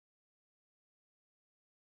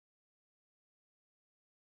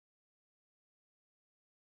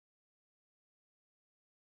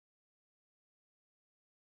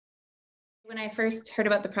When I first heard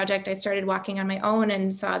about the project, I started walking on my own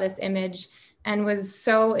and saw this image and was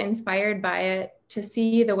so inspired by it to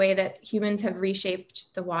see the way that humans have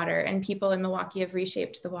reshaped the water and people in Milwaukee have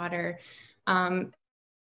reshaped the water.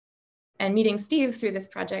 And meeting Steve through this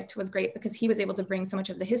project was great because he was able to bring so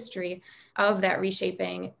much of the history of that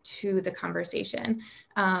reshaping to the conversation.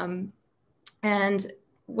 And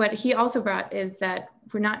what he also brought is that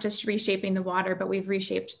we're not just reshaping the water, but we've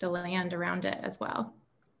reshaped the land around it as well.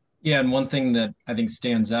 Yeah, and one thing that I think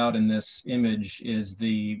stands out in this image is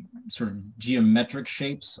the sort of geometric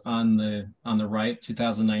shapes on the right,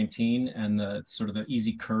 2019, and the sort of the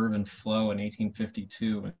easy curve and flow in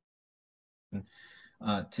 1852.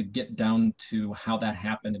 To get down to how that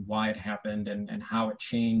happened and why it happened and how it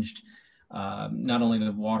changed not only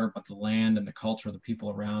the water but the land and the culture of the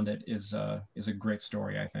people around it is a great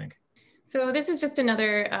story, I think. So this is just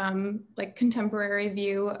another like contemporary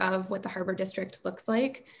view of what the Harbor District looks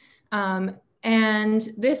like. And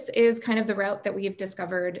this is kind of the route that we've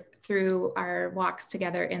discovered through our walks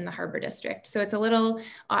together in the Harbor District. So it's a little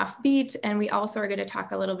offbeat, and we also are going to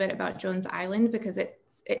talk a little bit about Jones Island because it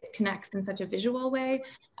connects in such a visual way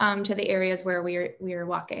to the areas where we are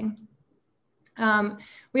walking.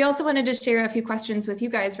 We also wanted to share a few questions with you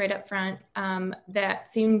guys right up front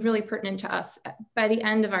that seemed really pertinent to us by the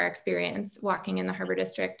end of our experience walking in the Harbor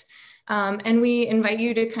District. And we invite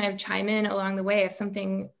you to kind of chime in along the way if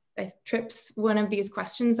something trips one of these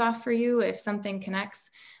questions off for you, if something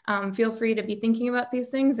connects, feel free to be thinking about these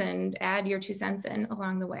things and add your 2 cents in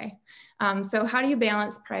along the way. So how do you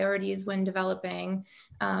balance priorities when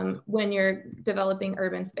when you're developing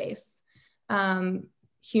urban space?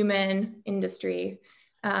 Human, industry,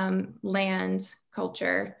 land,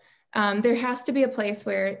 culture. There has to be a place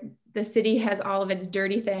where the city has all of its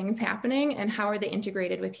dirty things happening, and how are they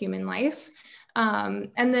integrated with human life? And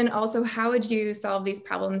then also, how would you solve these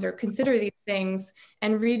problems or consider these things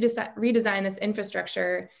and redesign this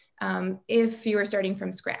infrastructure if you were starting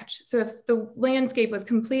from scratch? So if the landscape was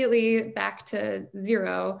completely back to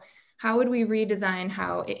zero, how would we redesign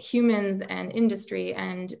how humans and industry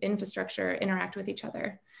and infrastructure interact with each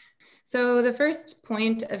other? So the first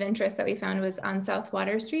point of interest that we found was on South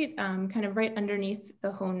Water Street, kind of right underneath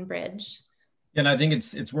the Hone Bridge. And I think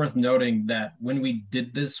it's worth noting that when we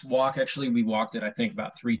did this walk, actually, we walked it, I think,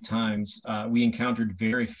 about 3 times. We encountered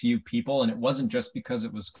very few people, and it wasn't just because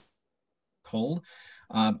it was cold.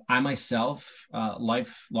 I myself,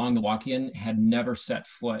 lifelong Milwaukeean, had never set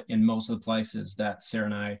foot in most of the places that Sarah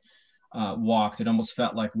and I walked. It almost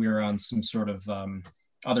felt like we were on some sort of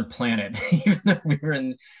other planet, even though we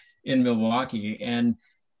were in Milwaukee. And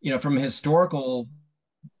from a historical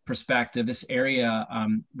perspective, this area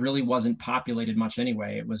really wasn't populated much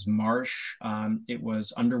anyway. It was marsh. It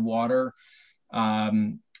was underwater.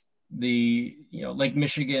 Lake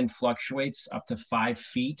Michigan fluctuates up to 5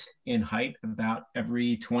 feet in height about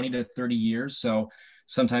every 20 to 30 years. So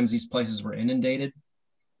sometimes these places were inundated.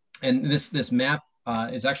 And this map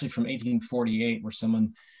is actually from 1848, where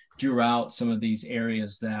someone drew out some of these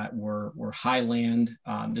areas that were highland.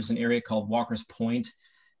 There's an area called Walker's Point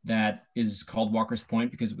that is called Walker's Point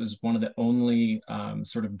because it was one of the only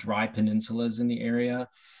sort of dry peninsulas in the area.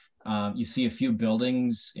 You see a few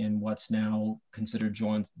buildings in what's now considered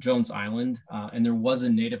Jones Island, and there was a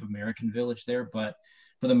Native American village there, but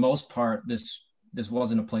for the most part, this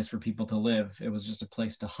wasn't a place for people to live. It was just a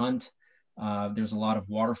place to hunt. There's a lot of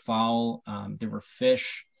waterfowl. There were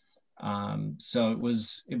fish. So it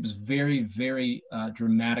was very, very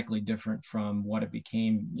dramatically different from what it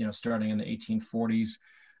became, starting in the 1840s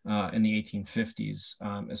and the 1850s,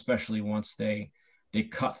 especially once they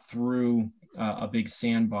cut through a big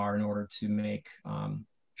sandbar in order to make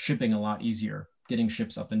shipping a lot easier, getting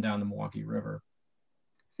ships up and down the Milwaukee River.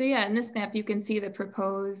 So yeah, in this map, you can see the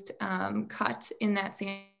proposed cut in that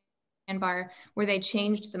sandbar where they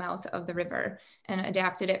changed the mouth of the river and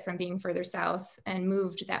adapted it from being further south and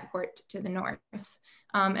moved that port to the north.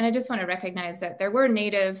 And I just want to recognize that there were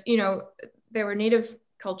native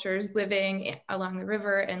cultures living along the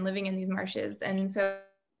river and living in these marshes. And so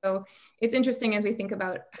it's interesting as we think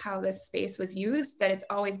about how this space was used, that it's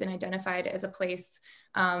always been identified as a place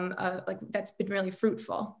that's been really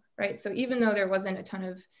fruitful, right? So even though there wasn't a ton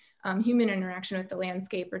of human interaction with the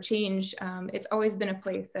landscape or change, it's always been a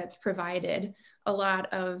place that's provided a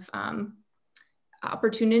lot of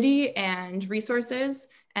opportunity and resources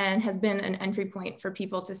and has been an entry point for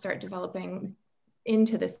people to start developing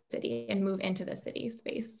into the city and move into the city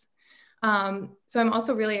space. So I'm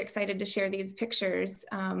also really excited to share these pictures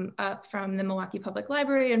up from the Milwaukee Public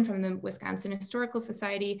Library and from the Wisconsin Historical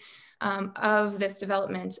Society of this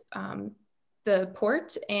development, the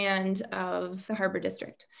port and of the Harbor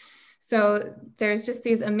District. So there's just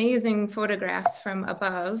these amazing photographs from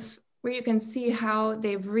above where you can see how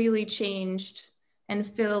they've really changed and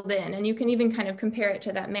filled in. And you can even kind of compare it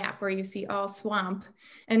to that map where you see all swamp,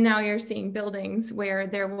 and now you're seeing buildings where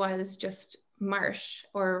there was just marsh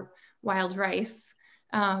or wild rice.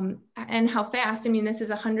 And how fast, I mean, this is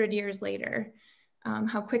 100 years later,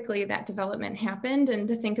 how quickly that development happened, and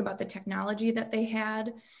to think about the technology that they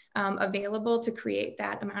had available to create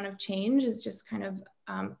that amount of change is just kind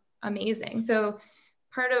of amazing. So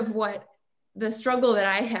part of what the struggle that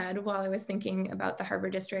I had while I was thinking about the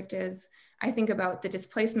Harbor District is I think about the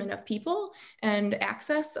displacement of people and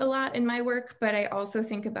access a lot in my work, but I also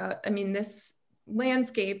think about, I mean, this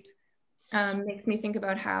landscape makes me think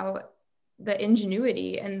about how the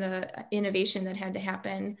ingenuity and the innovation that had to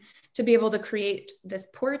happen to be able to create this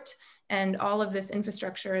port and all of this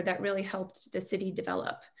infrastructure that really helped the city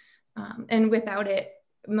develop. And without it,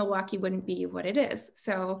 Milwaukee wouldn't be what it is.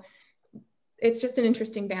 So it's just an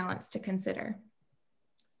interesting balance to consider.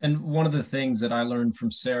 And one of the things that I learned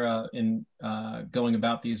from Sarah in going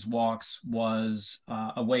about these walks was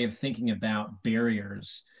a way of thinking about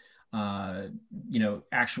barriers,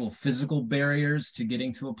 actual physical barriers to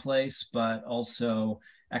getting to a place, but also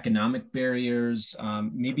economic barriers,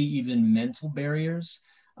 maybe even mental barriers,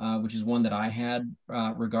 which is one that I had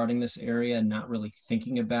regarding this area, not really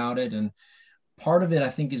thinking about it. And part of it, I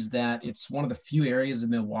think, is that it's one of the few areas of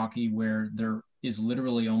Milwaukee where there is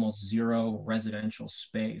literally almost zero residential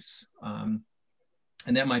space. And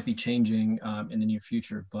that might be changing in the near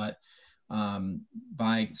future, but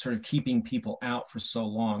by sort of keeping people out for so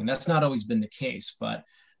long, and that's not always been the case, but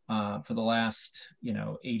for the last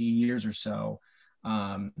 80 years or so,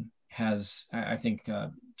 has, I think,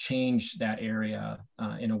 changed that area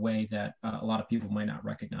in a way that a lot of people might not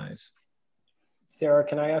recognize. Sarah,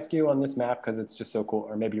 can I ask you on this map, because it's just so cool,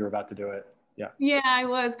 or maybe you're about to do it? Yeah. Yeah, I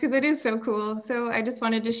was, because it is so cool. So I just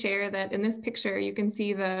wanted to share that in this picture, you can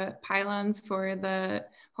see the pylons for the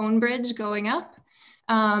Hone Bridge going up.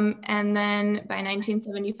 And then by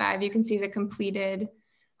 1975, you can see the completed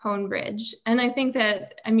Hone Bridge. And I think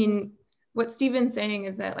that, I mean, what Stephen's saying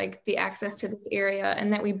is that like the access to this area,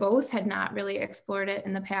 and that we both had not really explored it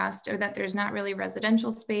in the past, or that there's not really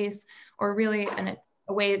residential space or really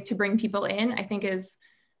a way to bring people in, I think is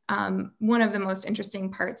one of the most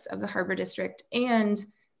interesting parts of the Harbor District. And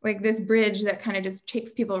like this bridge that kind of just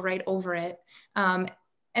takes people right over it.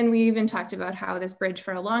 And we even talked about how this bridge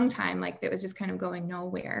for a long time, like it was just kind of going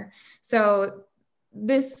nowhere. So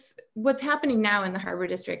what's happening now in the Harbor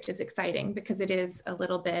District is exciting because it is a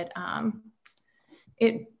little bit,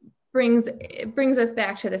 it brings us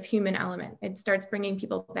back to this human element. It starts bringing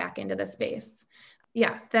people back into the space.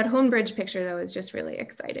 Yeah, that Hone Bridge picture though is just really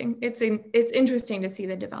exciting. It's interesting to see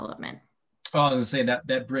the development. Oh, I was gonna say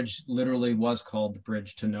that bridge literally was called the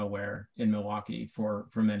Bridge to Nowhere in Milwaukee for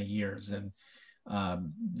many years, and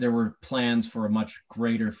there were plans for a much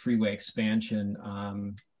greater freeway expansion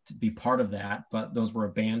to be part of that, but those were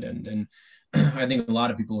abandoned. And I think a lot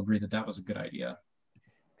of people agree that that was a good idea.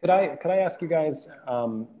 Could I ask you guys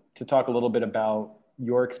to talk a little bit about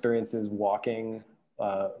your experiences walking,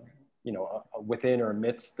 within or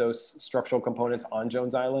amidst those structural components on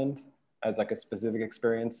Jones Island, as like a specific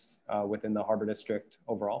experience within the Harbor District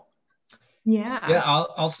overall? Yeah,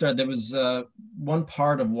 I'll start. There was one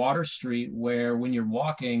part of Water Street where when you're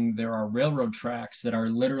walking, there are railroad tracks that are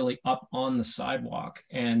literally up on the sidewalk.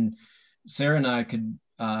 And Sarah and I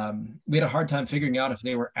we had a hard time figuring out if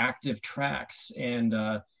they were active tracks. And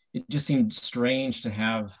it just seemed strange to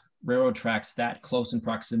have railroad tracks that close in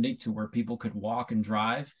proximity to where people could walk and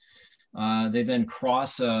drive. They then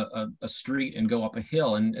cross a street and go up a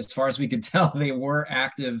hill. And as far as we could tell, they were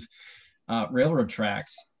active railroad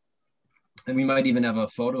tracks. And we might even have a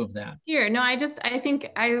photo of that. Here, no, I think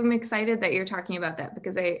I'm excited that you're talking about that,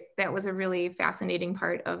 because that was a really fascinating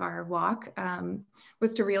part of our walk,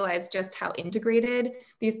 was to realize just how integrated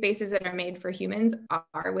these spaces that are made for humans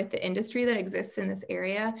are with the industry that exists in this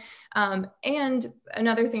area. And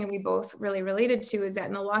another thing that we both really related to is that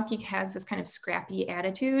Milwaukee has this kind of scrappy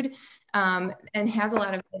attitude, and has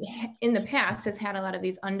in the past has had a lot of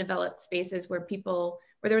these undeveloped spaces where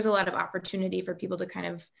there was a lot of opportunity for people to kind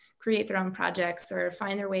of create their own projects or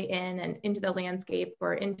find their way in and into the landscape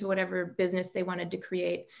or into whatever business they wanted to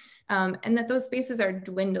create. And that those spaces are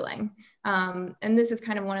dwindling. And this is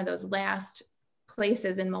kind of one of those last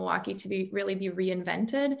places in Milwaukee to really be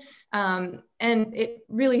reinvented. And it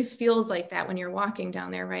really feels like that when you're walking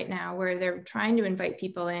down there right now, where they're trying to invite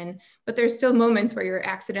people in, but there's still moments where you're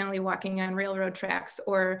accidentally walking on railroad tracks,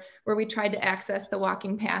 or where we tried to access the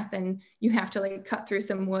walking path and you have to like cut through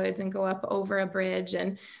some woods and go up over a bridge.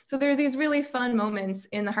 And so there are these really fun moments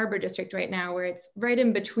in the Harbor District right now where it's right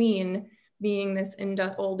in between being this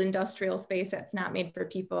old industrial space that's not made for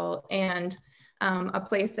people and a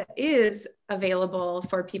place that is available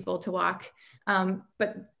for people to walk,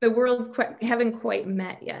 but the worlds haven't quite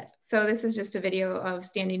met yet. So this is just a video of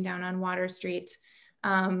standing down on Water Street,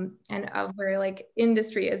 and of where like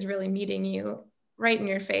industry is really meeting you right in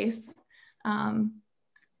your face. And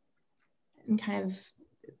kind of,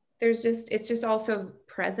 it's just also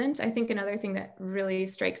present. I think another thing that really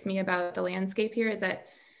strikes me about the landscape here is that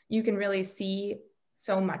you can really see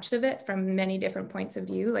so much of it from many different points of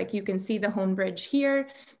view. Like you can see the Hone Bridge here,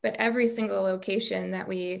 but every single location that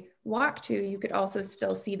we walk to, you could also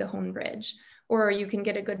still see the Hone Bridge, or you can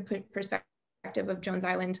get a good perspective of Jones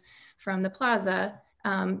Island from the plaza,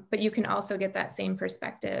 but you can also get that same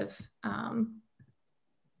perspective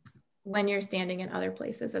when you're standing in other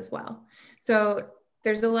places as well. So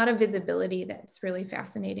there's a lot of visibility that's really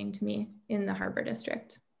fascinating to me in the Harbor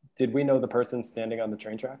District. Did we know the person standing on the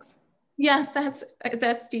train tracks? Yes, that's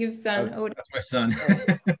Steve's son. That's my son.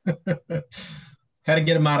 Had to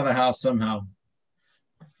get him out of the house somehow.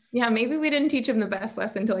 Yeah, maybe we didn't teach him the best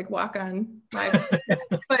lesson to like walk on live,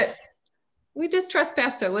 but we just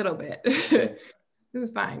trespassed a little bit. This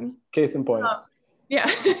is fine. Case in point.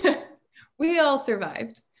 Yeah, we all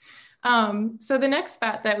survived. So the next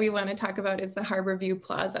spot that we want to talk about is the Harbor View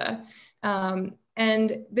Plaza.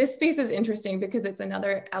 And this space is interesting because it's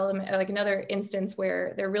another element, like another instance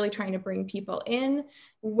where they're really trying to bring people in,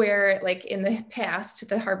 where like in the past,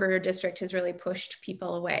 the Harbor District has really pushed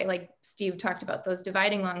people away. Like Steve talked about, those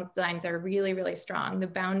dividing lines are really, really strong. The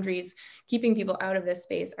boundaries keeping people out of this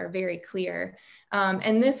space are very clear.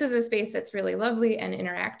 And this is a space that's really lovely and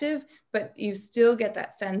interactive, but you still get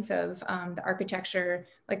that sense of the architecture,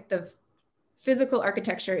 like the physical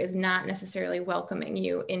architecture is not necessarily welcoming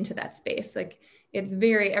you into that space. Like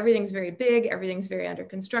everything's very big, everything's very under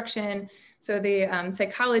construction. So the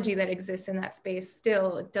psychology that exists in that space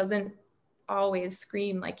still doesn't always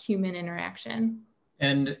scream like human interaction.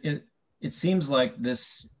 And it seems like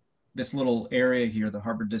this little area here, the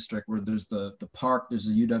Harbor District, where there's the park, there's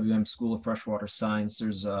a UWM School of Freshwater Science,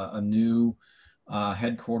 there's a new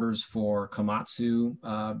headquarters for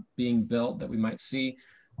Komatsu being built that we might see.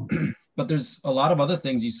 But there's a lot of other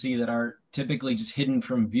things you see that are typically just hidden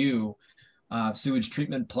from view. Sewage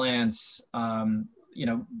treatment plants,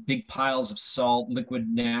 big piles of salt, liquid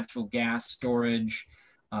natural gas storage,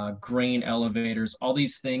 grain elevators, all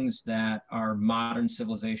these things that our modern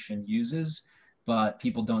civilization uses, but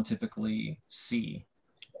people don't typically see.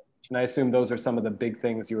 And I assume those are some of the big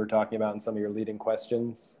things you were talking about in some of your leading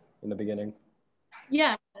questions in the beginning.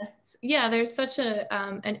 Yes. Yeah, there's such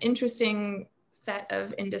an interesting set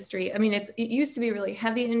of industry. I mean, it used to be really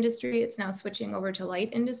heavy industry. It's now switching over to light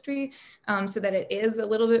industry, so that it is a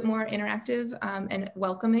little bit more interactive and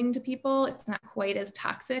welcoming to people. It's not quite as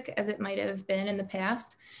toxic as it might have been in the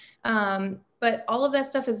past. But all of that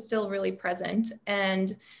stuff is still really present.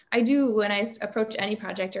 And I do, when I approach any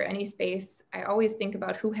project or any space, I always think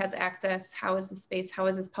about who has access, how is the space, how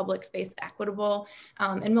is this public space equitable?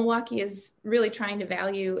 And Milwaukee is really trying to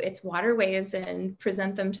value its waterways and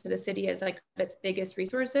present them to the city as like its biggest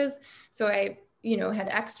resources. So I had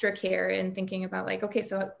extra care in thinking about like, okay,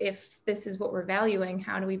 so if this is what we're valuing,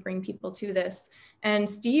 how do we bring people to this? And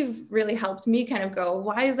Steve really helped me kind of go,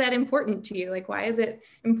 why is that important to you? Like, why is it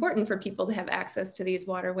important for people to have access to these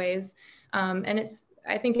waterways? And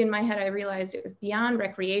I think in my head, I realized it was beyond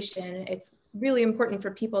recreation. It's really important for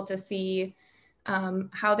people to see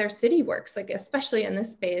how their city works, like especially in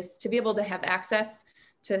this space, to be able to have access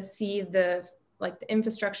to see the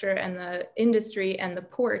infrastructure and the industry and the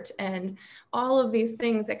port and all of these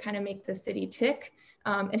things that kind of make the city tick.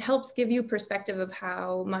 It helps give you perspective of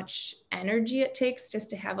how much energy it takes just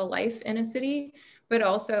to have a life in a city, but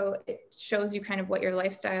also it shows you kind of what your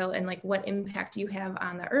lifestyle and like what impact you have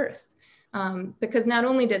on the earth. Because not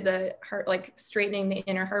only did straightening the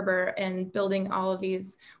inner harbor and building all of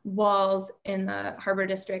these walls in the Harbor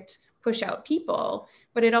District push out people,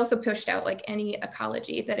 but it also pushed out like any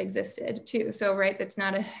ecology that existed too. So, right, that's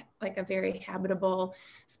not a very habitable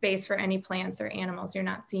space for any plants or animals. You're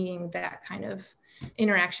not seeing that kind of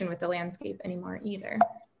interaction with the landscape anymore either.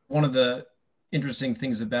 One of the interesting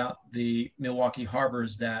things about the Milwaukee Harbor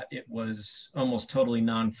is that it was almost totally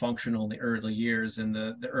non-functional in the early years, and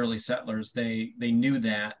the early settlers, they knew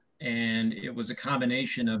that, And it was a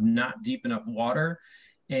combination of not deep enough water.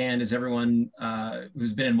 And as everyone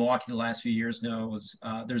who's been in Milwaukee the last few years knows,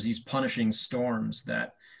 there's these punishing storms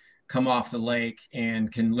that come off the lake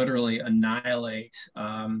and can literally annihilate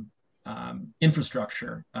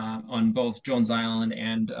infrastructure on both Jones Island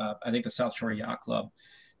and I think the South Shore Yacht Club.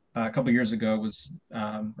 A couple of years ago was,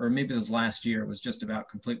 or maybe it was last year, was just about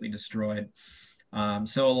completely destroyed.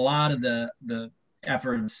 So a lot of the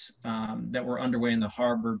efforts that were underway in the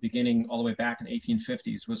harbor beginning all the way back in the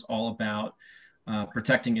 1850s was all about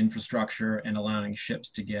protecting infrastructure and allowing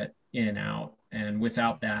ships to get in and out. And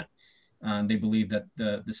without that, they believe that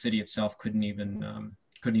the city itself couldn't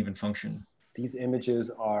even function. These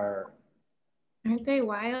images are, aren't they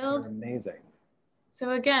wild? Amazing. So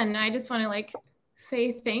again, I just want to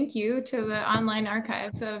say thank you to the online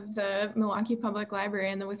archives of the Milwaukee Public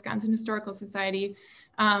Library and the Wisconsin Historical Society.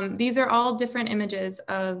 These are all different images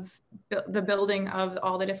of the building of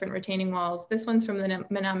all the different retaining walls. This one's from the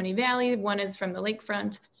Menominee Valley, one is from the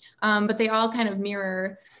lakefront, but they all kind of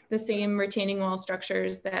mirror the same retaining wall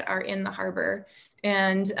structures that are in the harbor.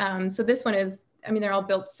 And so this one is, I mean, they're all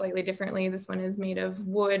built slightly differently. This one is made of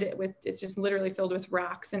wood it's just literally filled with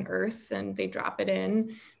rocks and earth, and they drop it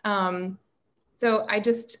in. So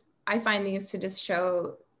I find these to just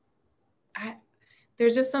show,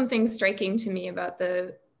 there's just something striking to me about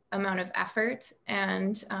the amount of effort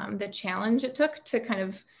and the challenge it took to kind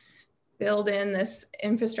of build in this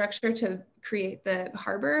infrastructure to create the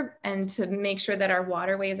harbor and to make sure that our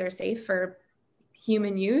waterways are safe for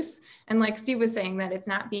human use. And like Steve was saying, that it's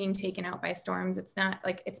not being taken out by storms. It's not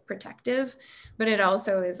it's protective, but it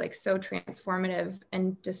also is so transformative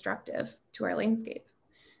and destructive to our landscape.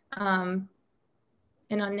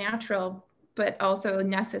 And unnatural, but also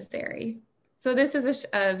necessary. So this is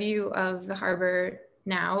a view of the harbor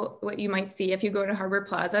now, what you might see if you go to Harbor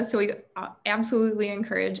Plaza. So we absolutely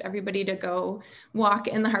encourage everybody to go walk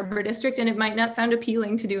in the Harbor District, and it might not sound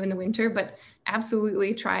appealing to do in the winter, but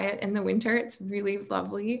absolutely try it in the winter. It's really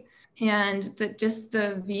lovely. And just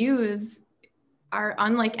the views are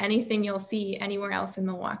unlike anything you'll see anywhere else in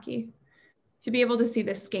Milwaukee. To be able to see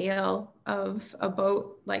the scale of a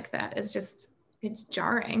boat like that is it's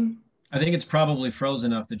jarring. I think it's probably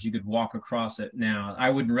frozen enough that you could walk across it now. I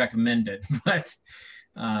wouldn't recommend it, but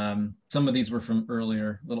some of these were from a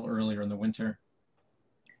little earlier in the winter.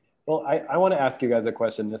 Well, I want to ask you guys a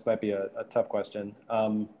question. This might be a tough question.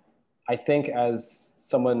 I think as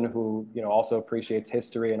someone who also appreciates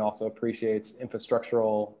history and also appreciates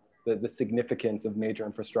the significance of major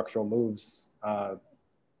infrastructural moves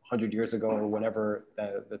 100 years ago or whenever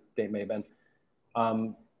the date may have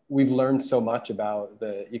been, we've learned so much about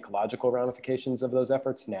the ecological ramifications of those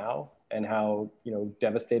efforts now, and how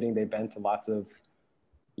devastating they've been to lots of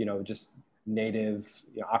just native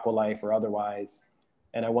aqua life or otherwise.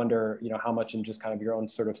 And I wonder how much in just kind of your own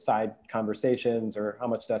sort of side conversations, or how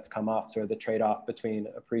much that's come off, sort of the trade-off between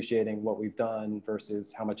appreciating what we've done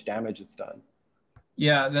versus how much damage it's done.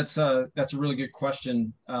 Yeah, that's a really good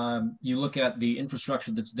question. You look at the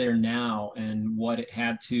infrastructure that's there now and what it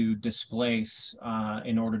had to displace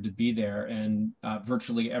in order to be there, and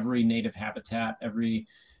virtually every native habitat, every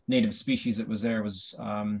native species that was there was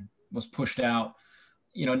pushed out.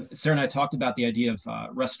 Sarah and I talked about the idea of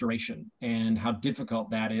restoration and how difficult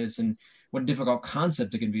that is, and what a difficult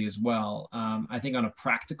concept it can be as well. I think on a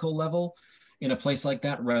practical level, in a place like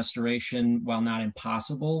that, restoration, while not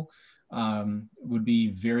impossible, would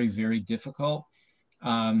be very, very difficult.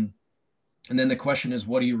 And then the question is,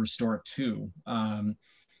 what do you restore it to? And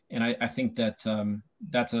I think that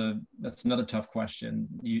that's another tough question.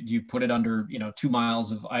 Do you put it under 2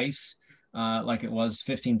 miles of ice like it was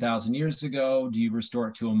 15,000 years ago? Do you restore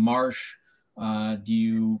it to a marsh? Do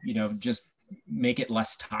you just make it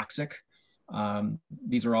less toxic?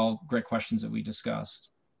 These are all great questions that we discussed.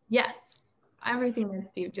 Yes. Everything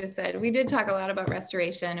that Steve just said. We did talk a lot about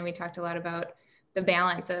restoration, and we talked a lot about the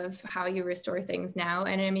balance of how you restore things now.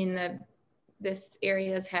 And I mean, this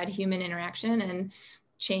area has had human interaction and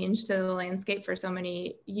change to the landscape for so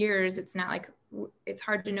many years. It's not it's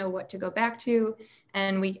hard to know what to go back to.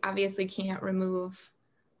 And we obviously can't remove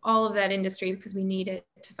all of that industry because we need it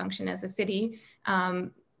to function as a city.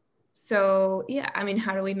 So yeah, I mean,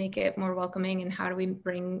 how do we make it more welcoming, and how do we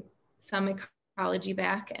bring some ecology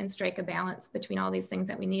back and strike a balance between all these things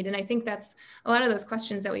that we need? And I think that's a lot of those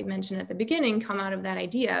questions that we mentioned at the beginning come out of that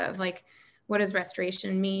idea of what does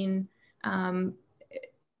restoration mean?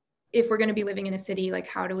 If we're going to be living in a city,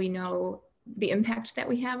 how do we know the impact that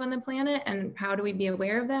we have on the planet, and how do we be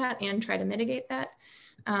aware of that and try to mitigate that?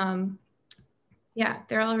 Yeah,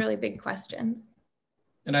 they're all really big questions.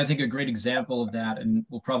 And I think a great example of that, and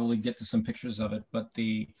we'll probably get to some pictures of it, but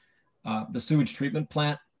the The sewage treatment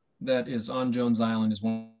plant that is on Jones Island is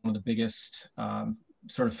one of the biggest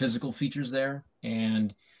sort of physical features there.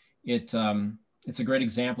 And it's a great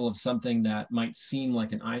example of something that might seem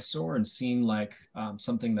like an eyesore and seem like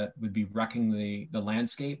something that would be wrecking the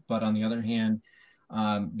landscape. But on the other hand,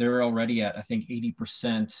 they're already at, I think,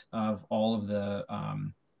 80% of all of the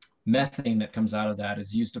methane that comes out of that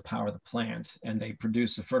is used to power the plant. And they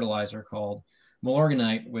produce a fertilizer called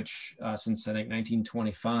Milorganite, which since I think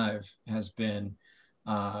 1925 has been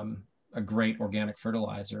a great organic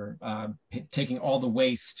fertilizer, taking all the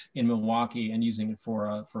waste in Milwaukee and using it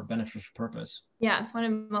for a beneficial purpose. Yeah, it's one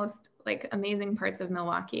of the most like amazing parts of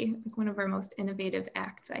Milwaukee. It's one of our most innovative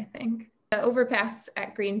acts, I think. The overpass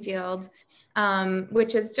at Greenfield,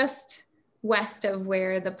 which is just west of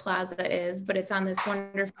where the plaza is, but it's on this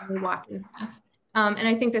wonderful walking path. And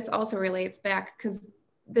I think this also relates back because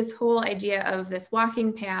this whole idea of this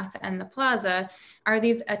walking path and the plaza are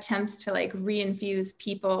these attempts to like reinfuse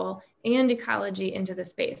people and ecology into the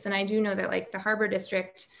space. And I do know that like the Harbor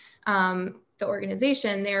District, the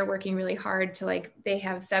organization, they're working really hard to like, they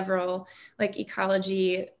have several like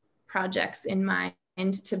ecology projects in mind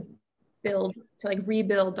to like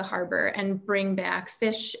rebuild the harbor and bring back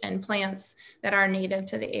fish and plants that are native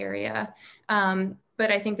to the area. But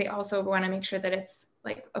I think they also want to make sure that it's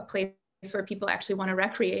like a place where people actually want to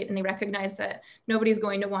recreate, and they recognize that nobody's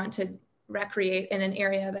going to want to recreate in an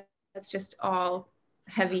area that's just all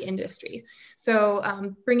heavy industry.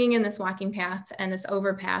 So bringing in this walking path and this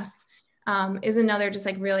overpass is another just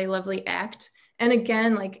like really lovely act. And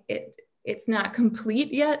again, like it's not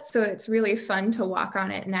complete yet, so it's really fun to walk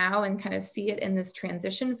on it now and kind of see it in this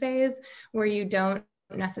transition phase where you don't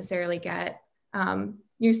necessarily get,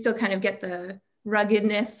 you still kind of get the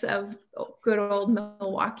ruggedness of good old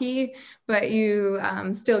Milwaukee, but you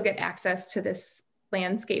still get access to this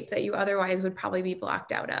landscape that you otherwise would probably be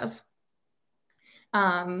blocked out of.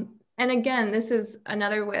 And again, this is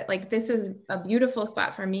another way, like this is a beautiful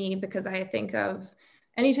spot for me because I think of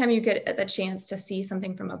anytime you get the chance to see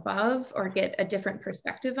something from above or get a different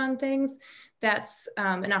perspective on things, that's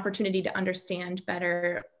an opportunity to understand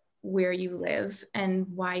better where you live and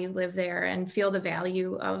why you live there and feel the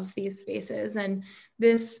value of these spaces. And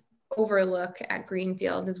this overlook at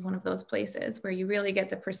Greenfield is one of those places where you really get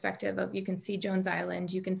the perspective of, you can see Jones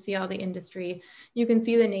Island, you can see all the industry, you can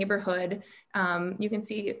see the neighborhood, you can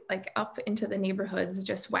see like up into the neighborhoods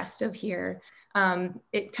just west of here.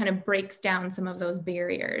 It kind of breaks down some of those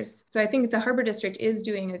barriers. So I think the Harbor District is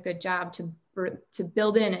doing a good job to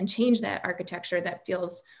build in and change that architecture that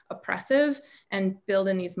feels oppressive and build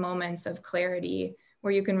in these moments of clarity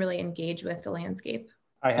where you can really engage with the landscape.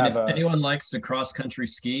 And if anyone likes to cross-country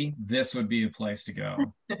ski, this would be a place to go.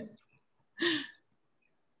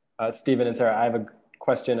 Stephen and Sarah, I have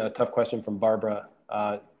a tough question from Barbara.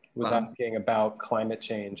 Was asking about climate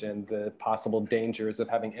change and the possible dangers of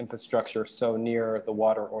having infrastructure so near the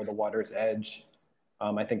water or the water's edge.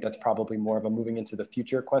 I think that's probably more of a moving into the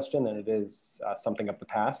future question than it is something of the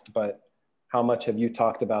past, but how much have you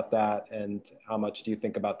talked about that, and how much do you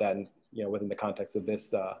think about that within the context of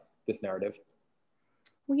this narrative?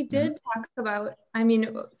 We did talk about,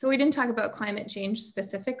 so we didn't talk about climate change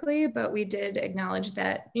specifically, but we did acknowledge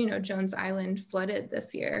that, Jones Island flooded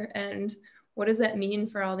this year. And what does that mean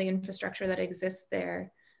for all the infrastructure that exists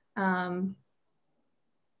there? I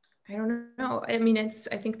don't know. I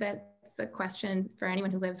think that's the question for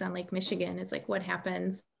anyone who lives on Lake Michigan is like, what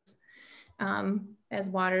happens as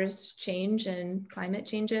waters change and climate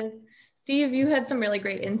changes? Steve, you had some really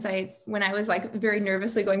great insight when I was like very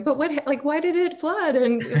nervously going, but why did it flood?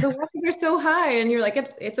 And the waters are so high, and you're like,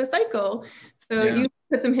 it's a cycle. So yeah. You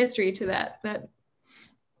put some history to that.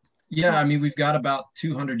 Yeah, we've got about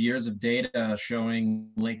 200 years of data showing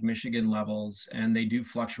Lake Michigan levels, and they do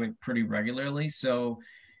fluctuate pretty regularly. So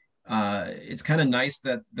it's kind of nice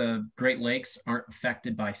that the Great Lakes aren't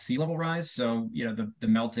affected by sea level rise. So, the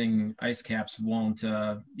melting ice caps won't,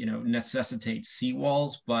 necessitate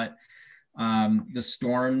seawalls, but the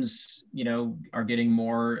storms, are getting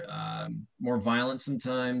more violent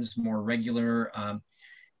sometimes, more regular.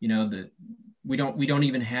 We don't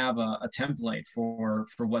even have a template for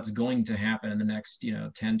what's going to happen in the next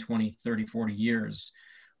 10, 20, 30, 40 years,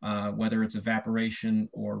 whether it's evaporation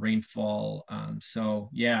or rainfall. So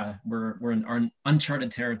yeah, we're in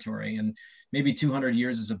uncharted territory, and maybe 200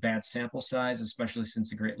 years is a bad sample size, especially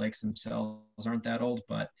since the Great Lakes themselves aren't that old,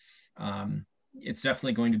 but it's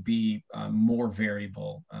definitely going to be more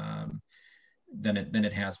variable than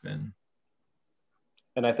it has been.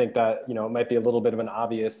 And I think that, it might be a little bit of an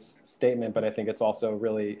obvious statement, but I think it's also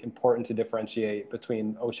really important to differentiate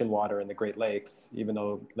between ocean water and the Great Lakes, even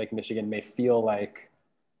though Lake Michigan may feel like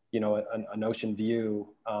you know, an ocean view,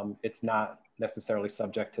 it's not necessarily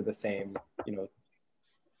subject to the same, you know,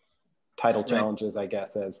 tidal challenges, I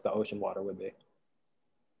guess, as the ocean water would be.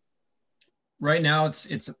 Right now,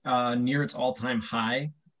 it's near its all-time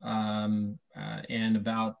high, and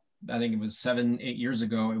about, I think it was 7-8 years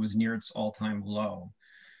ago, it was near its all-time low.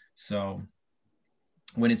 So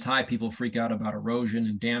when it's high, people freak out about erosion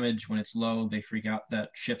and damage. When it's low, they freak out that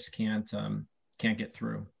ships can't get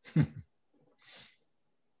through.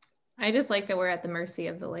 I just like that we're at the mercy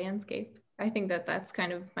of the landscape. I think that that's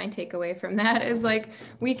kind of my takeaway from that, is like,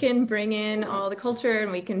 we can bring in all the culture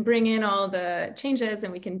and we can bring in all the changes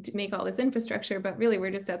and we can make all this infrastructure, but really we're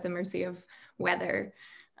just at the mercy of weather,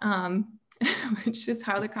 which is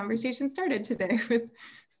how the conversation started today with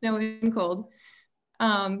snow and cold.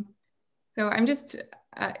 So I'm just,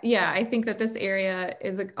 yeah, I think that this area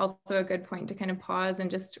is also a good point to kind of pause and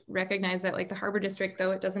just recognize that, like, the Harbor District,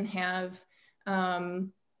 though it doesn't have,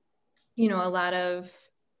 you know, a lot of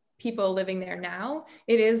people living there now,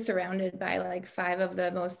 it is surrounded by like 5 of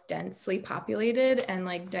the most densely populated and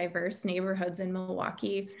like diverse neighborhoods in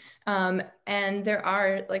Milwaukee. And there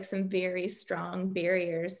are like some very strong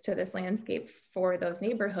barriers to this landscape for those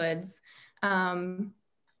neighborhoods. And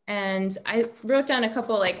I wrote down a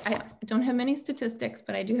couple, like, I don't have many statistics,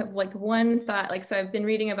 but I do have like one thought. Like, so I've been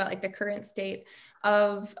reading about like the current state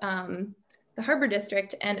of the Harbor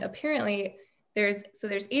District, and apparently there's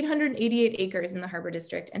 888 acres in the Harbor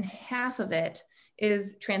District, and half of it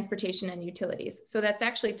is transportation and utilities. So that's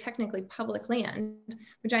actually technically public land,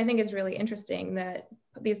 which I think is really interesting, that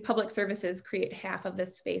these public services create half of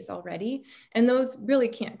this space already. And those really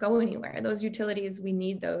can't go anywhere. Those utilities, we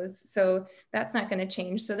need those. So that's not going to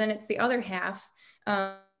change. So then it's the other half.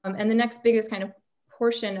 And the next biggest kind of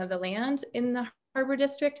portion of the land in the Harbor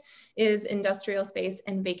District is industrial space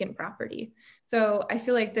and vacant property. So I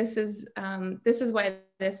feel like this is why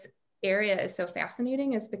this area is so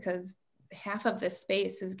fascinating, is because half of this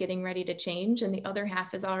space is getting ready to change and the other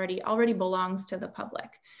half is already belongs to the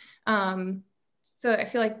public. So I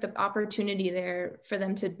feel like the opportunity there for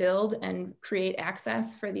them to build and create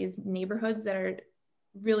access for these neighborhoods that are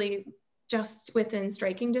really just within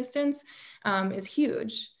striking distance is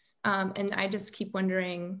huge. And I just keep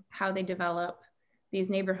wondering how they develop these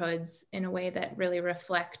neighborhoods in a way that really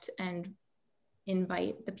reflect and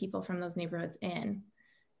invite the people from those neighborhoods in.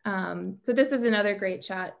 So this is another great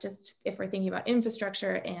shot, just if we're thinking about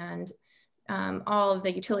infrastructure and all of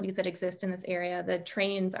the utilities that exist in this area. The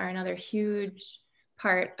trains are another huge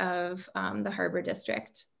part of the Harbor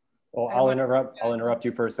District. Well, I'll interrupt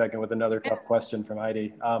you for a second with another tough question from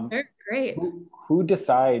Heidi. Sure, great. Who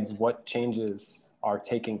decides what changes are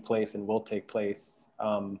taking place and will take place?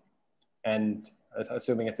 And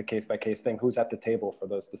assuming it's a case-by-case thing, who's at the table for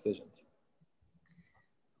those decisions?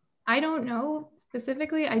 I don't know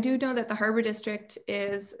specifically. I do know that the Harbor District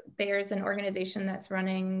there's an organization that's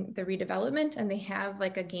running the redevelopment, and they have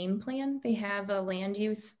like a game plan. They have a land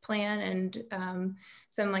use plan and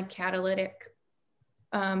some like catalytic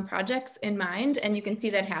projects in mind. And you can see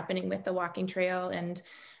that happening with the walking trail and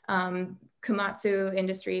Komatsu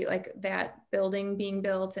industry, like that building being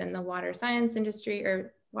built, and the water science industry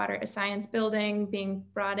or water science building being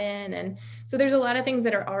brought in. And so there's a lot of things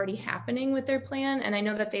that are already happening with their plan. And I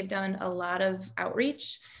know that they've done a lot of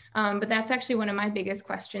outreach, but that's actually one of my biggest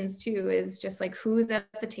questions too, is just like, who's at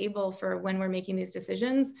the table for when we're making these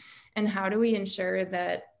decisions, and how do we ensure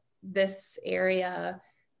that this area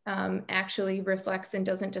actually reflects and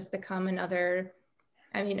doesn't just become another,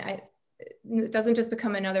 it doesn't just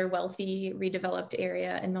become another wealthy redeveloped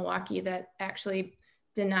area in Milwaukee that actually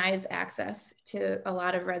denies access to a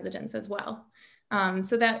lot of residents as well.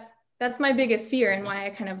 So that's my biggest fear, and why I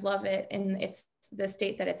kind of love it. And it's the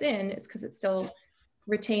state that it's in, is because it still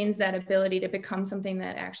retains that ability to become something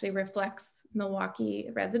that actually reflects Milwaukee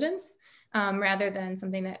residents, rather than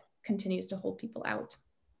something that continues to hold people out.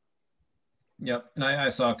 Yep, and I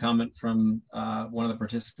saw a comment from one of the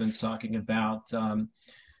participants talking about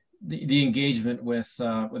the engagement with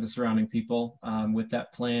the surrounding people with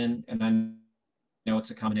that plan. And I know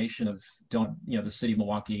it's a combination of the city of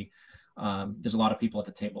Milwaukee. There's a lot of people at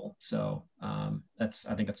the table, so I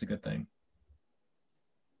think that's a good thing.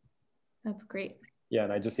 That's great. Yeah,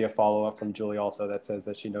 and I just see a follow-up from Julie also that says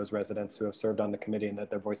that she knows residents who have served on the committee and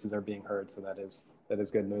that their voices are being heard. So that is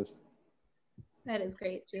good news. That is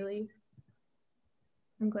great, Julie.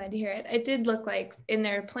 I'm glad to hear it. It did look like in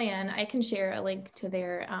their plan, I can share a link to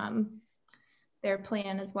their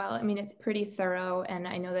plan as well. I mean, it's pretty thorough, and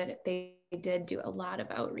I know that they did do a lot of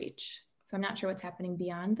outreach. So I'm not sure what's happening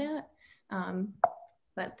beyond that,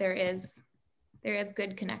 but there is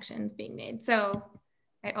good connections being made. So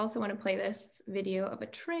I also want to play this video of a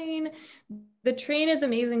train. The train is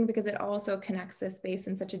amazing because it also connects this space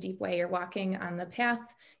in such a deep way. You're walking on the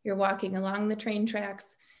path, you're walking along the train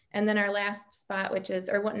tracks. And then our last spot, which is,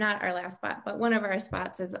 or what, not our last spot, but one of our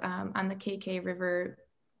spots is on the KK River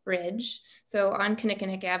Bridge. So on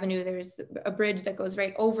Kinnickinnick Avenue, there's a bridge that goes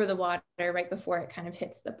right over the water right before it kind of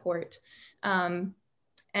hits the port.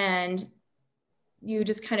 And you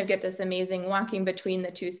just kind of get this amazing walking between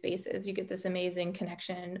the two spaces. You get this amazing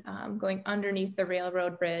connection going underneath the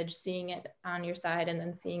railroad bridge, seeing it on your side and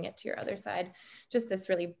then seeing it to your other side. Just this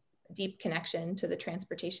really deep connection to the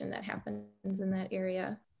transportation that happens in that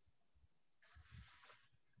area.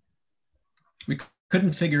 We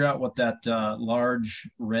couldn't figure out what that large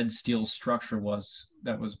red steel structure was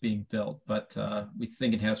that was being built, but we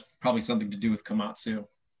think it has probably something to do with Komatsu.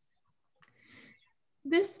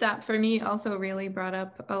 This stop for me also really brought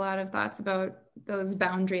up a lot of thoughts about those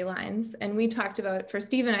boundary lines. And we talked about, for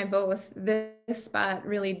Steve and I both, this spot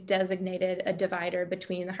really designated a divider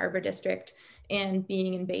between the Harbor District and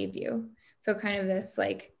being in Bayview. So kind of this,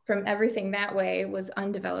 like, from everything that way was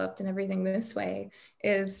undeveloped and everything this way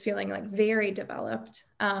is feeling like very developed.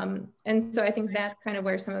 And so I think that's kind of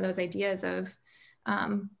where some of those ideas of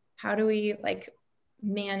how do we like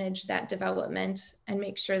manage that development and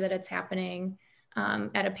make sure that it's happening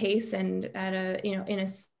at a pace and at a, you know, in a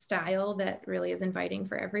style that really is inviting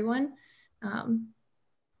for everyone. And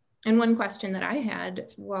one question that I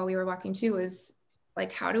had while we were walking too was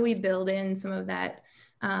like, how do we build in some of that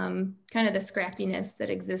kind of the scrappiness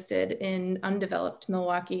that existed in undeveloped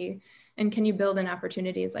Milwaukee? And can you build in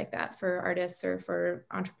opportunities like that for artists or for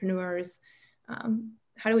entrepreneurs?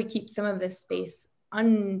 How do we keep some of this space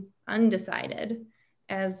undecided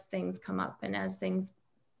as things come up and as things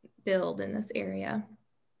build in this area?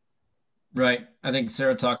 Right. I think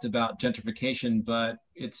Sarah talked about gentrification, but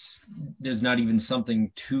there's not even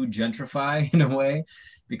something to gentrify in a way,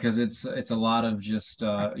 because it's a lot of just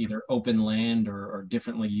either open land or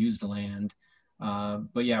differently used land.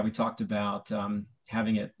 But yeah, we talked about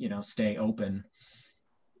having it, you know, stay open.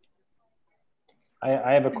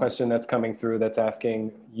 I have a question that's coming through that's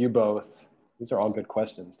asking you both. These are all good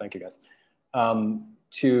questions. Thank you, guys.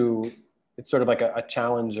 It's sort of like a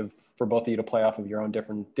challenge for both of you to play off of your own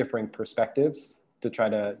differing perspectives to try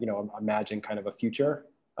to, you know, imagine kind of a future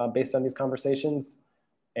based on these conversations,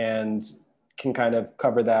 and can kind of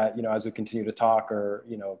cover that, you know, as we continue to talk, or,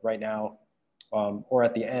 you know, right now or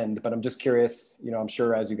at the end. But I'm just curious, you know, I'm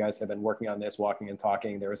sure as you guys have been working on this, walking and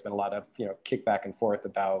talking, there has been a lot of, you know, kick back and forth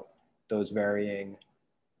about those varying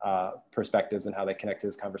perspectives and how they connect to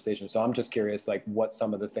this conversation. So I'm just curious, like, what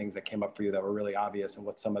some of the things that came up for you that were really obvious, and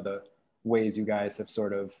what some of the ways you guys have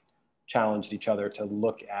sort of challenged each other to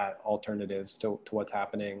look at alternatives to what's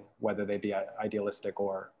happening, whether they be idealistic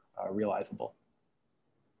or realizable.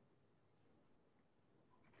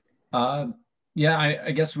 Yeah,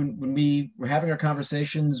 I guess when we were having our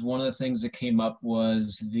conversations, one of the things that came up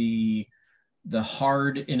was the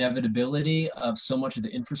hard inevitability of so much of the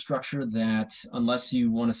infrastructure that unless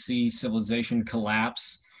you want to see civilization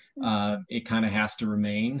collapse, it kind of has to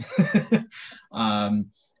remain.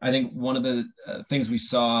 I think one of the things we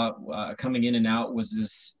saw coming in and out was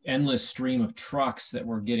this endless stream of trucks that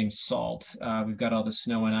were getting salt. We've got all the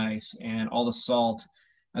snow and ice, and all the salt,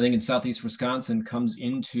 I think in southeast Wisconsin, comes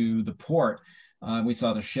into the port. We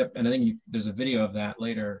saw the ship, and I think there's a video of that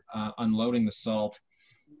later, unloading the salt.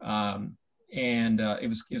 And it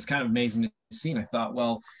was kind of amazing to see. And I thought,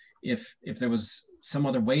 well, if there was some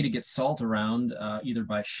other way to get salt around, either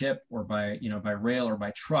by ship or by rail or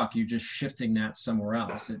by truck, you're just shifting that somewhere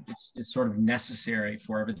else. It's sort of necessary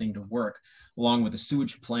for everything to work, along with the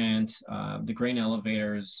sewage plant, the grain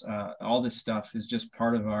elevators. All this stuff is just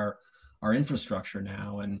part of our infrastructure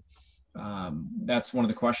now. And that's one of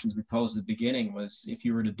the questions we posed at the beginning was, if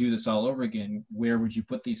you were to do this all over again, where would you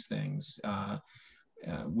put these things?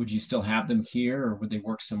 Would you still have them here, or would they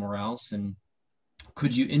work somewhere else? And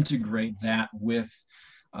could you integrate that with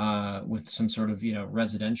some sort of, you know,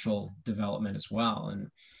 residential development as well?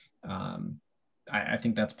 And I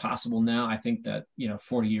think that's possible now. I think that, you know,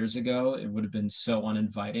 40 years ago, it would have been so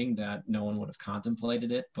uninviting that no one would have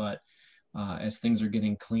contemplated it. But as things are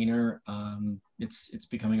getting cleaner, it's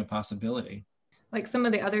becoming a possibility. Like some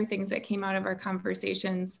of the other things that came out of our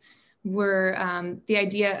conversations were the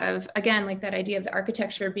idea of, again, like that idea of the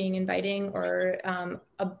architecture being inviting or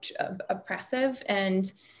oppressive.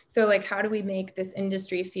 And So like, how do we make this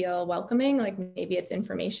industry feel welcoming? Like maybe it's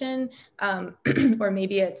information, or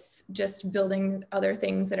maybe it's just building other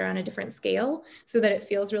things that are on a different scale so that it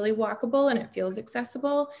feels really walkable and it feels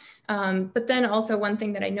accessible. But then also one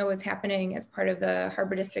thing that I know is happening as part of the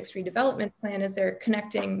Harbor District's redevelopment plan is they're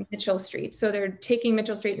connecting Mitchell Street. So they're taking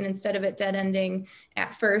Mitchell Street, and instead of it dead ending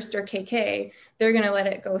at First or KK, they're going to let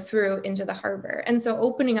it go through into the harbor. And so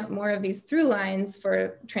opening up more of these through lines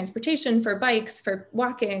for transportation, for bikes, for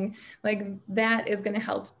walking, like that is going to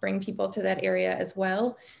help bring people to that area as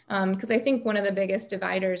well. Because I think one of the biggest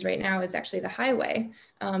dividers right now is actually the highway.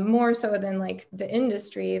 More so than like the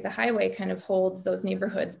industry, the highway kind of holds those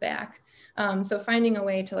neighborhoods back. So finding a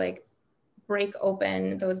way to like break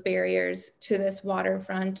open those barriers to this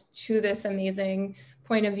waterfront, to this amazing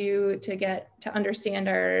point of view, to get to understand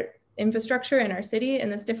our infrastructure in our city in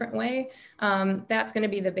this different way, that's going to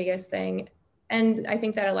be the biggest thing. And I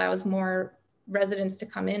think that allows more residents to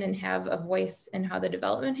come in and have a voice in how the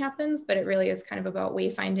development happens, but it really is kind of about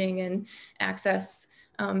wayfinding and access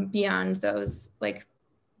beyond those like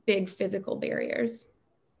big physical barriers.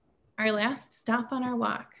 Our last stop on our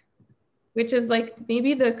walk, which is like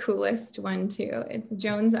maybe the coolest one too. It's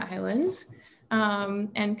Jones Island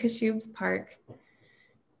and Kashub's Park,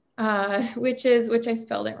 which I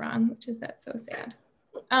spelled it wrong, which is that's so sad.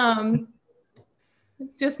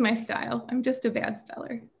 It's just my style. I'm just a bad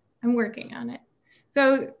speller. I'm working on it.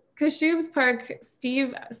 So Kashub's Park,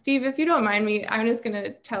 Steve, if you don't mind me, I'm just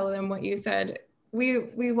gonna tell them what you said.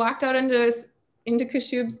 We walked out into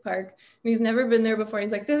Kashub's Park, and he's never been there before.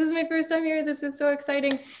 He's like, this is my first time here. This is so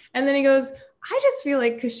exciting. And then he goes, I just feel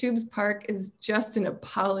like Kashub's Park is just an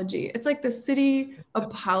apology. It's like the city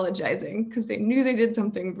apologizing because they knew they did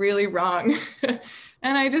something really wrong. And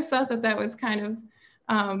I just thought that that was kind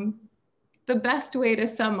of the best way to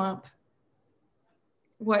sum up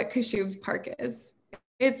what Kashub's Park is.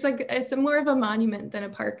 It's like, it's more of a monument than a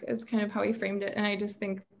park is kind of how he framed it. And I just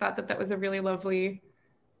thought that that was a really lovely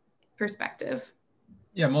perspective.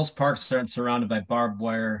 Yeah, most parks aren't surrounded by barbed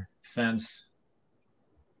wire fence.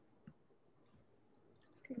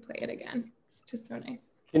 Just gonna play it again. It's just so nice.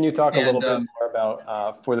 Can you talk a little bit more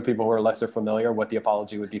about, for the people who are lesser familiar, what the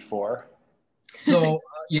apology would be for? So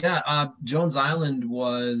Jones Island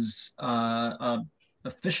was a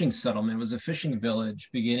fishing settlement. It was a fishing village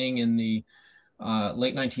beginning in the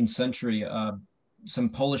late 19th century. Some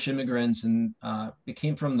Polish immigrants and it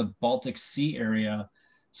came from the Baltic Sea area,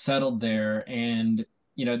 settled there. And,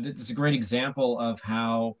 you know, this is a great example of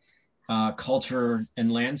how culture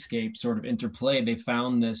and landscape sort of interplay. They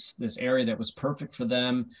found this area that was perfect for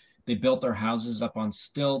them. They built their houses up on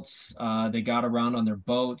stilts. They got around on their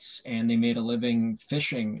boats, and they made a living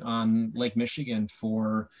fishing on Lake Michigan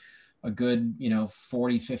for a good,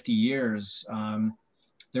 40, 50 years.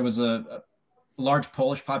 There was a large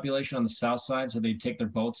Polish population on the south side, so they'd take their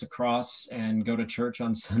boats across and go to church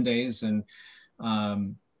on Sundays. And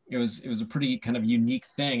it was a pretty kind of unique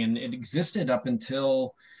thing. And it existed up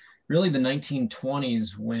until really the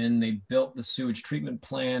 1920s when they built the sewage treatment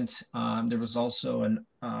plant. There was also an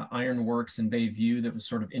iron works in Bayview that was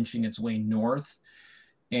sort of inching its way north.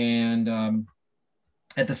 And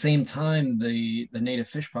at the same time, the native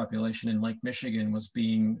fish population in Lake Michigan was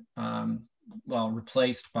being,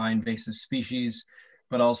 replaced by invasive species,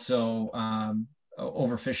 but also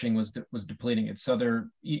overfishing was depleting it. So their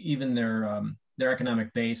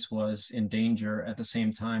economic base was in danger at the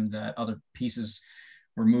same time that other pieces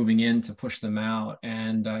were moving in to push them out.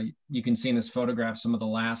 And you can see in this photograph some of the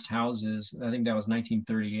last houses. I think that was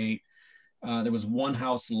 1938. There was one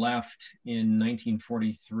house left in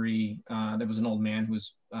 1943. There was an old man who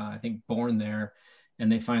was, I think, born there,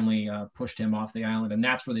 and they finally pushed him off the island, and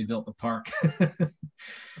that's where they built the park.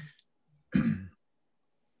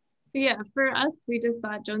 Yeah, for us, we just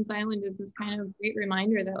thought Jones Island is this kind of great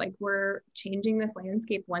reminder that like we're changing this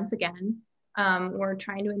landscape once again. We're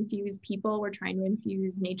trying to infuse people, we're trying to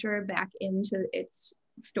infuse nature back into its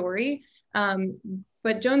story.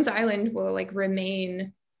 But Jones Island will like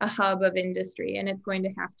remain a hub of industry, and it's going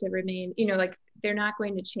to have to remain, like they're not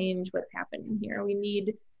going to change what's happening here. We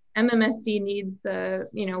need, MMSD needs the,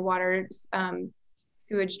 water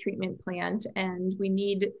sewage treatment plant, and we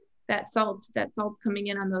need that salt's coming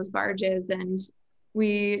in on those barges, and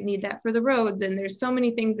we need that for the roads. And there's so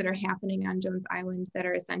many things that are happening on Jones Island that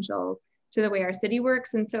are essential to the way our city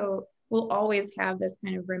works. And so we'll always have this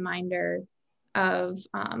kind of reminder of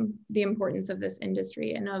the importance of this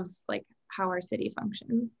industry and of like how our city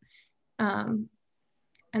functions. And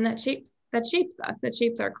that shapes us, that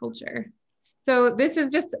shapes our culture. So this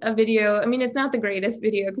is just a video. I mean, it's not the greatest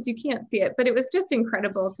video because you can't see it, but it was just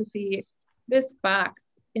incredible to see this box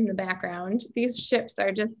in the background. These ships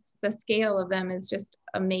are just, the scale of them is just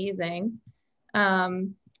amazing.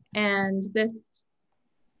 And this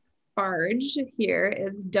barge here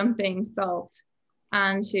is dumping salt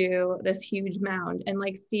onto this huge mound. And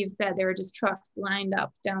like Steve said, there were just trucks lined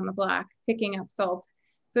up down the block picking up salt.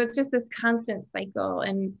 So it's just this constant cycle,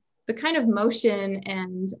 and the kind of motion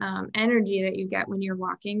and energy that you get when you're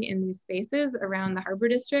walking in these spaces around the Harbor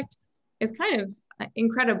District is kind of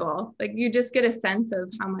incredible. Like you just get a sense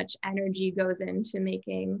of how much energy goes into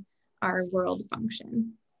making our world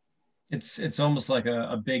function. It's almost like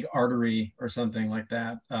a big artery or something like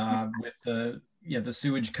that, with the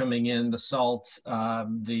sewage coming in, the salt,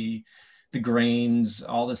 the grains,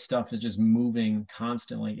 all this stuff is just moving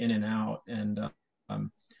constantly in and out. And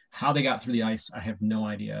how they got through the ice, I have no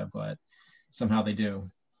idea, but somehow they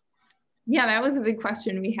do. Yeah, that was a big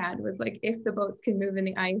question we had, was like if the boats can move in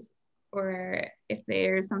the ice or if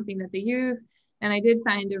there's something that they use. And I did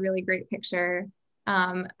find a really great picture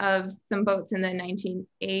of some boats in the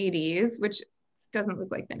 1980s, which doesn't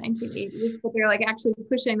look like the 1980s, but they're like actually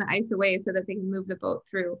pushing the ice away so that they can move the boat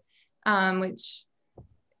through, which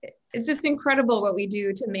it's just incredible what we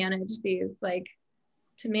do to manage these, like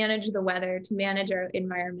to manage the weather, to manage our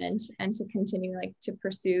environment, and to continue like to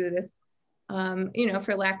pursue this, you know,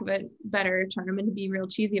 for lack of a better term, and to be real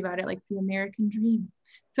cheesy about it, like the American dream.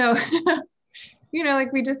 So, you know,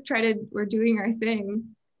 like we just we're doing our thing,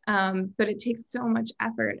 but it takes so much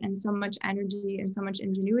effort and so much energy and so much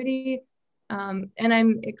ingenuity. And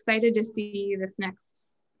I'm excited to see this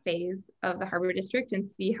next phase of the Harbor District and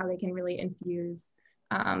see how they can really infuse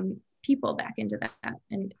people back into that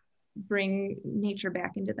and bring nature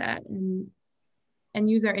back into that and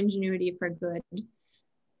use our ingenuity for good.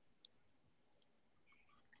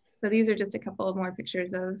 So these are just a couple of more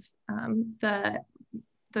pictures of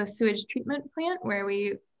the sewage treatment plant, where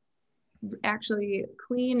we actually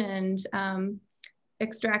clean and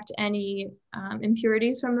extract any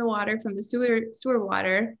impurities from the water, from the sewer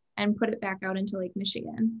water, and put it back out into Lake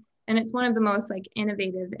Michigan. And it's one of the most like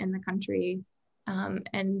innovative in the country.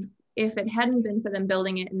 And if it hadn't been for them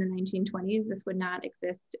building it in the 1920s, this would not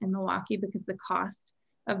exist in Milwaukee, because the cost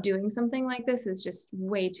of doing something like this is just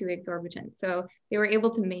way too exorbitant. So they were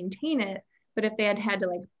able to maintain it, but if they had to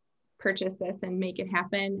like purchase this and make it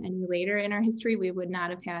happen any later in our history, we would not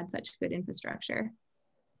have had such good infrastructure.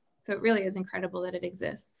 So it really is incredible that it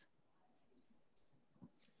exists.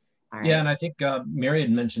 All Yeah, right. and I think Mary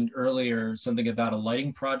had mentioned earlier something about a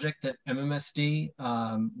lighting project at MMSD,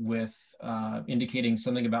 with indicating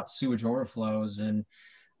something about sewage overflows, and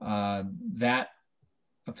that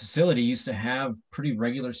facility used to have pretty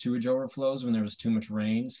regular sewage overflows when there was too much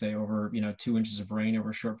rain, say over 2 inches of rain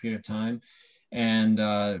over a short period of time. And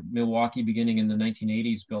Milwaukee, beginning in the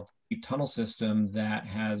 1980s, built a tunnel system that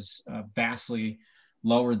has vastly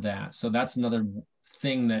lowered that. So that's another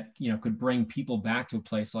thing that could bring people back to a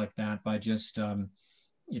place like that by just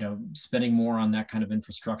spending more on that kind of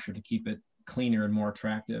infrastructure to keep it cleaner and more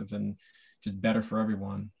attractive and just better for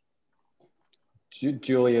everyone.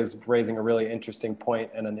 Julie is raising a really interesting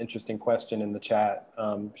point and an interesting question in the chat.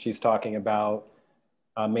 She's talking about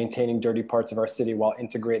maintaining dirty parts of our city while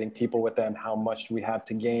integrating people with them, how much we have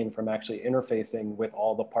to gain from actually interfacing with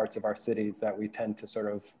all the parts of our cities that we tend to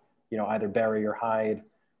sort of, either bury or hide,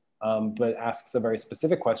 but asks a very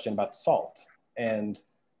specific question about salt. And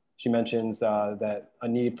she mentions that a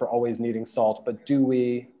need for always needing salt, but do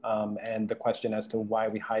we, and the question as to why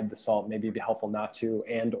we hide the salt, maybe it'd be helpful not to,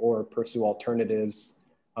 and or pursue alternatives.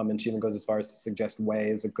 And she even goes as far as to suggest whey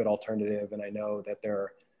is a good alternative. And I know that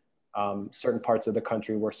there are certain parts of the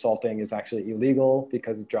country where salting is actually illegal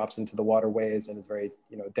because it drops into the waterways and is very,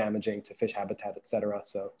 damaging to fish habitat, et cetera.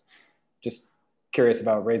 So just curious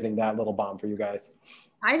about raising that little bomb for you guys.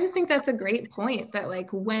 I just think that's a great point, that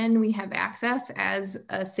like when we have access as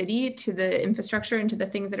a city to the infrastructure and to the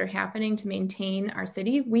things that are happening to maintain our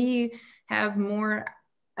city, we have more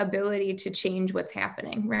ability to change what's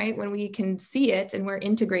happening, right? When we can see it and we're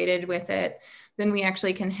integrated with it, then we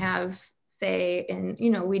actually can have say, and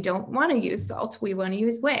we don't want to use salt, we want to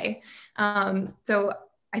use whey. So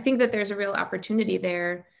I think that there's a real opportunity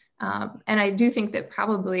there. And I do think that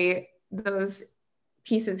probably those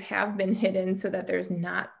pieces have been hidden so that there's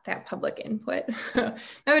not that public input. That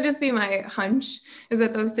would just be my hunch, is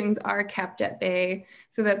that those things are kept at bay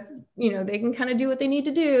so that, they can kind of do what they need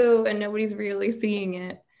to do and nobody's really seeing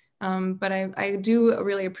it. But I do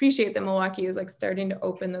really appreciate that Milwaukee is like starting to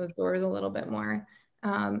open those doors a little bit more.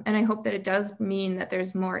 And I hope that it does mean that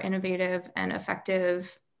there's more innovative and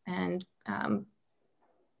effective and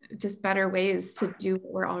just better ways to do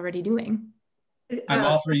what we're already doing. I'm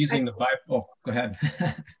all for using the Bible. Oh, go ahead.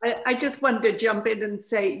 I just wanted to jump in and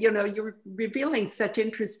say, you know, you're revealing such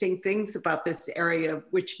interesting things about this area,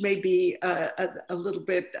 which may be a little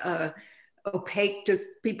bit opaque to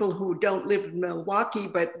people who don't live in Milwaukee,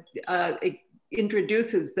 but it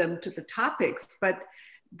introduces them to the topics. But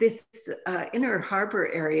this Inner Harbor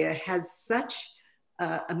area has such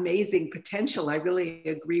amazing potential. I really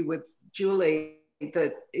agree with Julie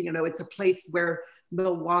that, you know, it's a place where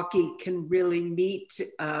Milwaukee can really meet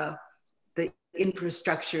the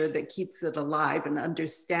infrastructure that keeps it alive and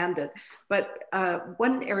understand it. But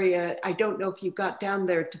one area, I don't know if you got down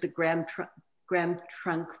there to the Grand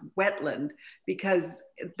Trunk wetland, because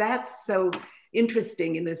that's so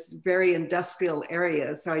interesting in this very industrial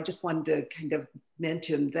area. So I just wanted to kind of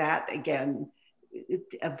mention that again,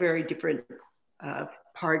 a very different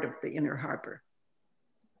part of the Inner Harbor.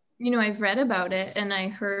 You know, I've read about it, and I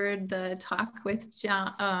heard the talk with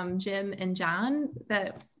Jim and John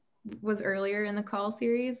that was earlier in the call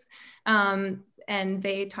series. And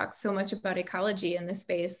they talked so much about ecology in this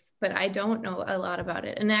space, but I don't know a lot about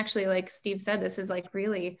it. And actually, like Steve said, this is like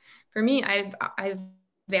really, for me, I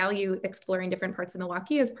value exploring different parts of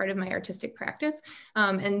Milwaukee as part of my artistic practice.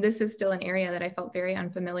 And this is still an area that I felt very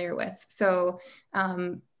unfamiliar with. So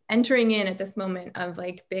entering in at this moment of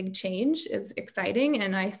like big change is exciting,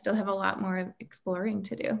 and I still have a lot more exploring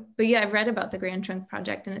to do. But yeah, I've read about the Grand Trunk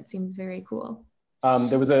project and it seems very cool.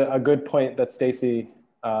 There was a good point that Stacy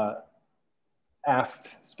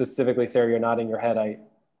asked specifically. Sarah, you're nodding your head. I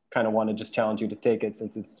kind of want to just challenge you to take it,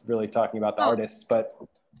 since it's really talking about the artists, but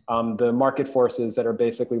the market forces that are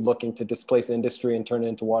basically looking to displace industry and turn it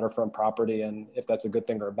into waterfront property, and if that's a good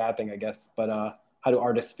thing or a bad thing, I guess. But how do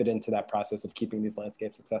artists fit into that process of keeping these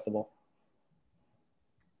landscapes accessible?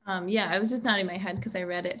 Yeah, I was just nodding my head because I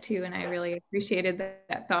read it too, and I really appreciated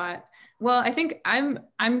that thought. Well, I think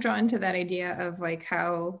I'm drawn to that idea of like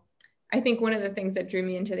how, I think one of the things that drew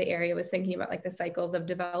me into the area was thinking about like the cycles of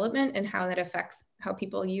development and how that affects how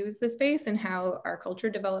people use the space and how our culture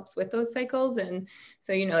develops with those cycles. And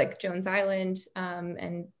so, you know, like Jones Island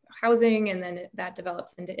and housing, and then that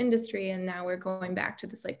develops into industry. And now we're going back to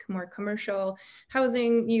this like more commercial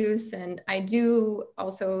housing use. And I do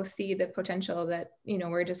also see the potential that, you know,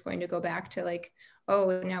 we're just going to go back to like,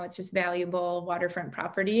 oh, now it's just valuable waterfront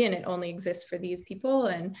property and it only exists for these people.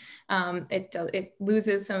 And it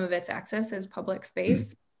loses some of its access as public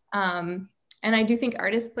space. And I do think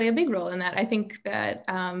artists play a big role in that. I think that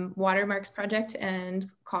Watermarks Project and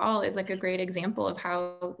Call is like a great example of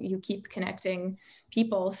how you keep connecting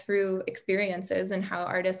people through experiences and how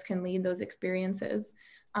artists can lead those experiences.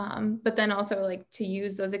 But then also like to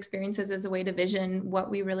use those experiences as a way to vision what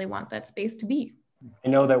we really want that space to be. I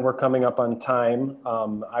know that we're coming up on time.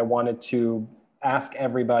 I wanted to ask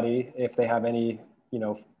everybody if they have any, you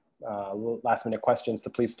know, last minute questions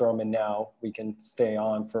to please throw them in now. We can stay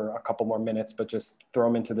on for a couple more minutes, but just throw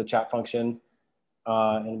them into the chat function.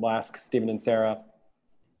 And we'll ask Stephen and Sarah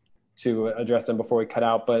to address them before we cut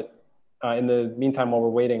out. But in the meantime, while we're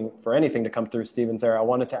waiting for anything to come through, Steve and Sarah, I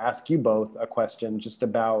wanted to ask you both a question just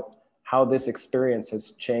about how this experience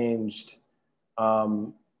has changed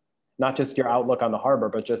not just your outlook on the harbor,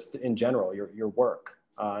 but just in general, your work.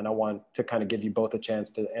 And I want to kind of give you both a chance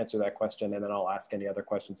to answer that question, and then I'll ask any other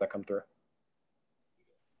questions that come through.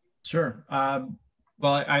 Sure.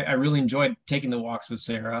 Well, I really enjoyed taking the walks with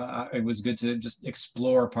Sarah. It was good to just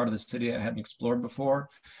explore part of the city I hadn't explored before.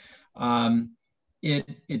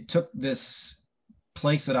 It took this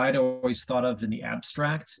place that I'd always thought of in the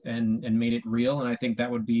abstract and made it real. And I think that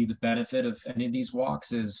would be the benefit of any of these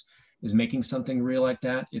walks is making something real like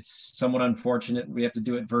that. It's somewhat unfortunate we have to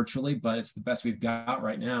do it virtually, but it's the best we've got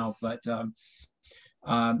right now. But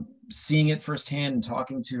seeing it firsthand and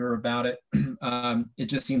talking to her about it, it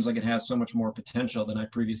just seems like it has so much more potential than I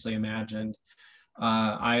previously imagined.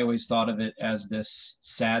 I always thought of it as this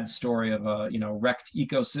sad story of a wrecked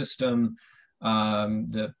ecosystem,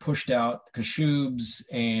 the pushed out Kashubs,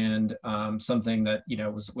 and something that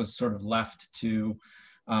was sort of left to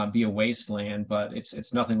be a wasteland, but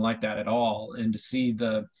it's nothing like that at all. And to see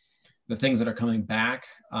the things that are coming back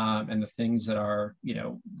and the things that are,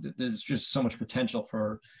 there's just so much potential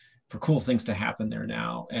for cool things to happen there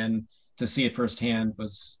now. And to see it firsthand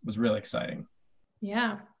was really exciting.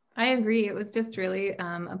 Yeah, I agree. It was just really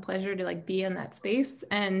a pleasure to be in that space,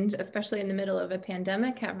 and especially in the middle of a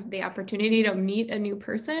pandemic, have the opportunity to meet a new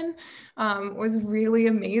person was really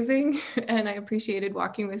amazing. And I appreciated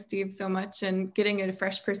walking with Steve so much and getting a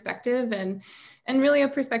fresh perspective and really a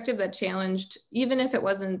perspective that challenged, even if it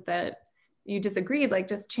wasn't that you disagreed,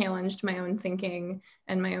 just challenged my own thinking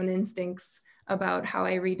and my own instincts about how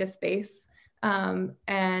I read a space.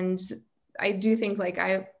 And I do think like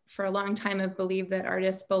for a long time have believed that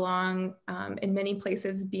artists belong in many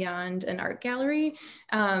places beyond an art gallery.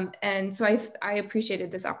 And so I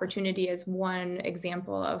appreciated this opportunity as one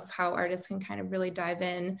example of how artists can kind of really dive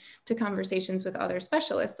in to conversations with other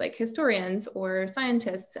specialists like historians or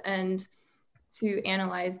scientists, and to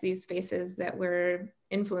analyze these spaces that we're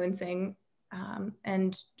influencing,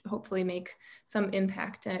 and hopefully make some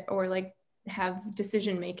impact or like have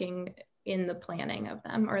decision making in the planning of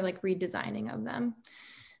them or like redesigning of them.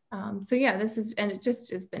 So yeah, and it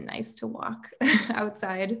just has been nice to walk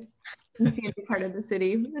outside and see a new part of the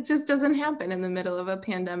city. It just doesn't happen in the middle of a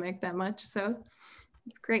pandemic that much. So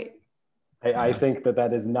it's great. I think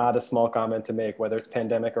that is not a small comment to make, whether it's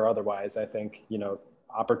pandemic or otherwise. I think, you know,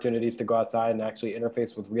 opportunities to go outside and actually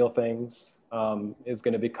interface with real things is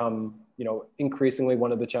going to become, you know, increasingly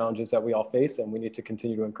one of the challenges that we all face, and we need to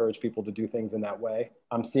continue to encourage people to do things in that way.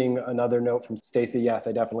 I'm seeing another note from Stacy. Yes,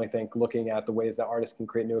 I definitely think looking at the ways that artists can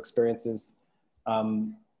create new experiences.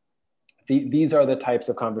 These are the types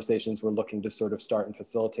of conversations we're looking to sort of start and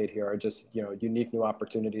facilitate here, are just, you know, unique new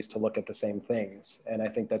opportunities to look at the same things. And I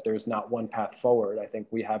think that there's not one path forward. I think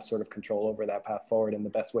we have sort of control over that path forward, and the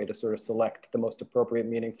best way to sort of select the most appropriate,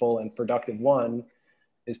 meaningful, and productive one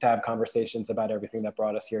is to have conversations about everything that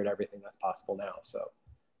brought us here and everything that's possible now. So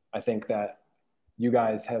I think that you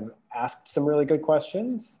guys have asked some really good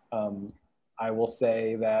questions. I will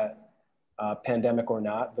say that pandemic or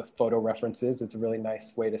not, the photo references, it's a really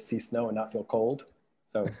nice way to see snow and not feel cold.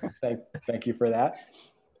 So thank you for that.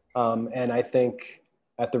 And I think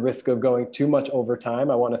at the risk of going too much over time,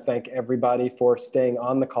 I want to thank everybody for staying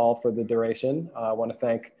on the call for the duration. I want to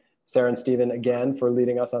thank Sarah and Stephen again for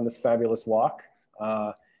leading us on this fabulous walk,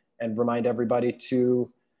 and remind everybody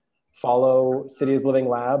to follow City is Living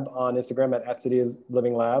Lab on Instagram at City is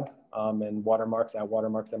Living Lab. And watermarks at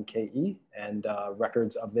watermarksmke, and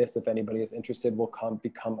records of this, if anybody is interested, will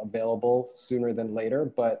become available sooner than later.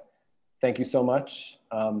 But thank you so much.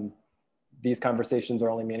 These conversations are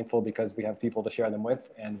only meaningful because we have people to share them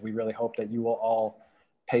with, and we really hope that you will all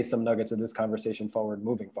pay some nuggets of this conversation forward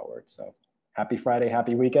moving forward. So happy Friday,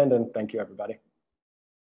 happy weekend, and thank you, everybody.